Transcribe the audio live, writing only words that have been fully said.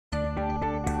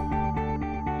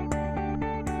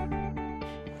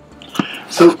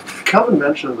So Kelvin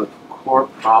mentioned the core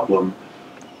problem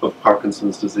of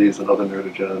Parkinson's disease and other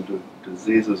neurodegenerative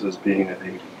diseases as being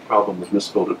a problem with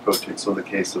misfolded proteins. So in the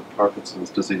case of Parkinson's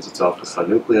disease, it's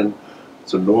alpha-synuclein.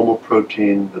 It's a normal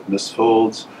protein that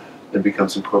misfolds and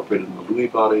becomes incorporated in the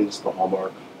Lewy bodies, the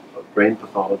hallmark of brain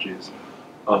pathologies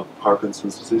of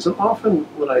Parkinson's disease. And often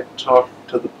when I talk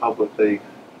to the public, they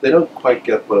don't quite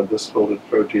get what a misfolded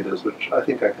protein is, which I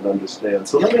think I can understand.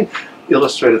 So let me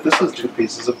illustrate it. This is two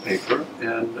pieces of paper,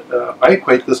 and I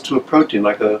equate this to a protein,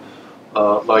 like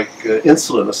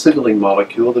insulin, a signaling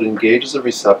molecule that engages a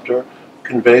receptor,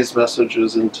 conveys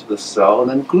messages into the cell, and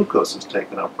then glucose is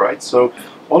taken up, right? So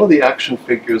all of the action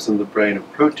figures in the brain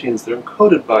of proteins, they're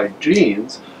encoded by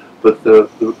genes, but the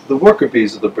worker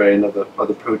bees of the brain are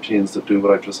the proteins that do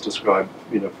what I just described,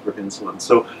 for insulin.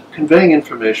 So conveying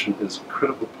information is a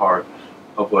critical part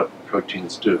of what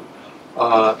proteins do.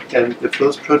 And if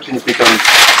those proteins become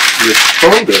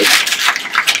misfolded,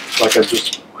 like I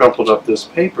just crumpled up this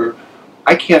paper,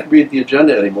 I can't read the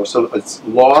agenda anymore. So it's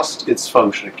lost its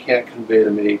function. It can't convey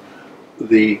to me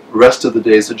the rest of the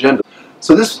day's agenda.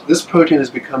 So this protein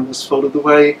has become misfolded the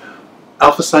way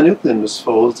alpha-synuclein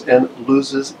misfolds and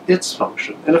loses its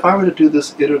function. And if I were to do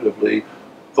this iteratively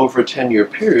over a 10-year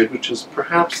period, which is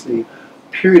perhaps the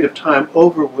period of time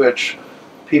over which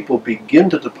people begin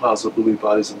to deposit Lewy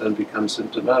bodies and then become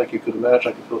symptomatic, you could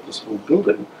imagine I could fill this whole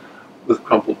building with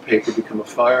crumpled paper, become a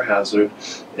fire hazard,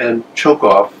 and choke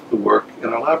off the work in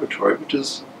our laboratory, which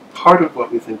is part of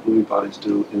what we think Lewy bodies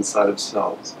do inside of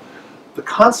cells. The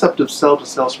concept of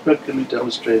cell-to-cell spread can be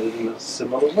demonstrated in a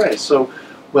similar way. So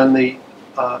when the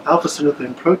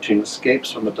alpha-synuclein protein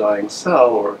escapes from a dying cell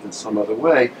or in some other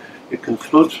way, it can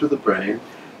float through the brain,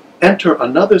 enter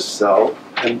another cell,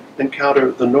 and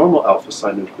encounter the normal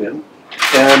alpha-synuclein,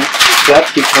 and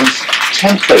that becomes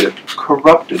templated,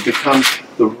 corrupted, becomes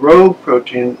the rogue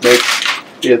protein makes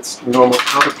its normal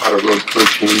counterpart a rogue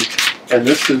protein, and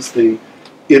this is the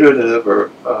iterative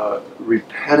or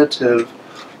repetitive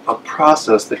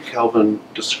process that Kelvin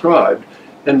described.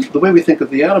 And the way we think of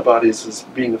the antibodies as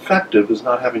being effective is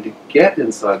not having to get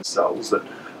inside cells that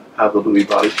have the Lewy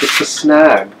bodies, but to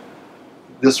snag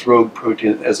this rogue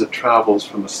protein as it travels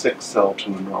from a sick cell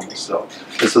to a normal cell.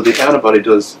 And so the antibody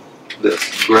does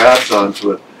this, grabs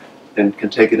onto it, and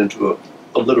can take it into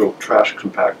a literal trash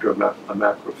compactor, a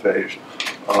macrophage,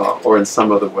 or in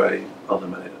some other way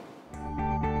eliminate it.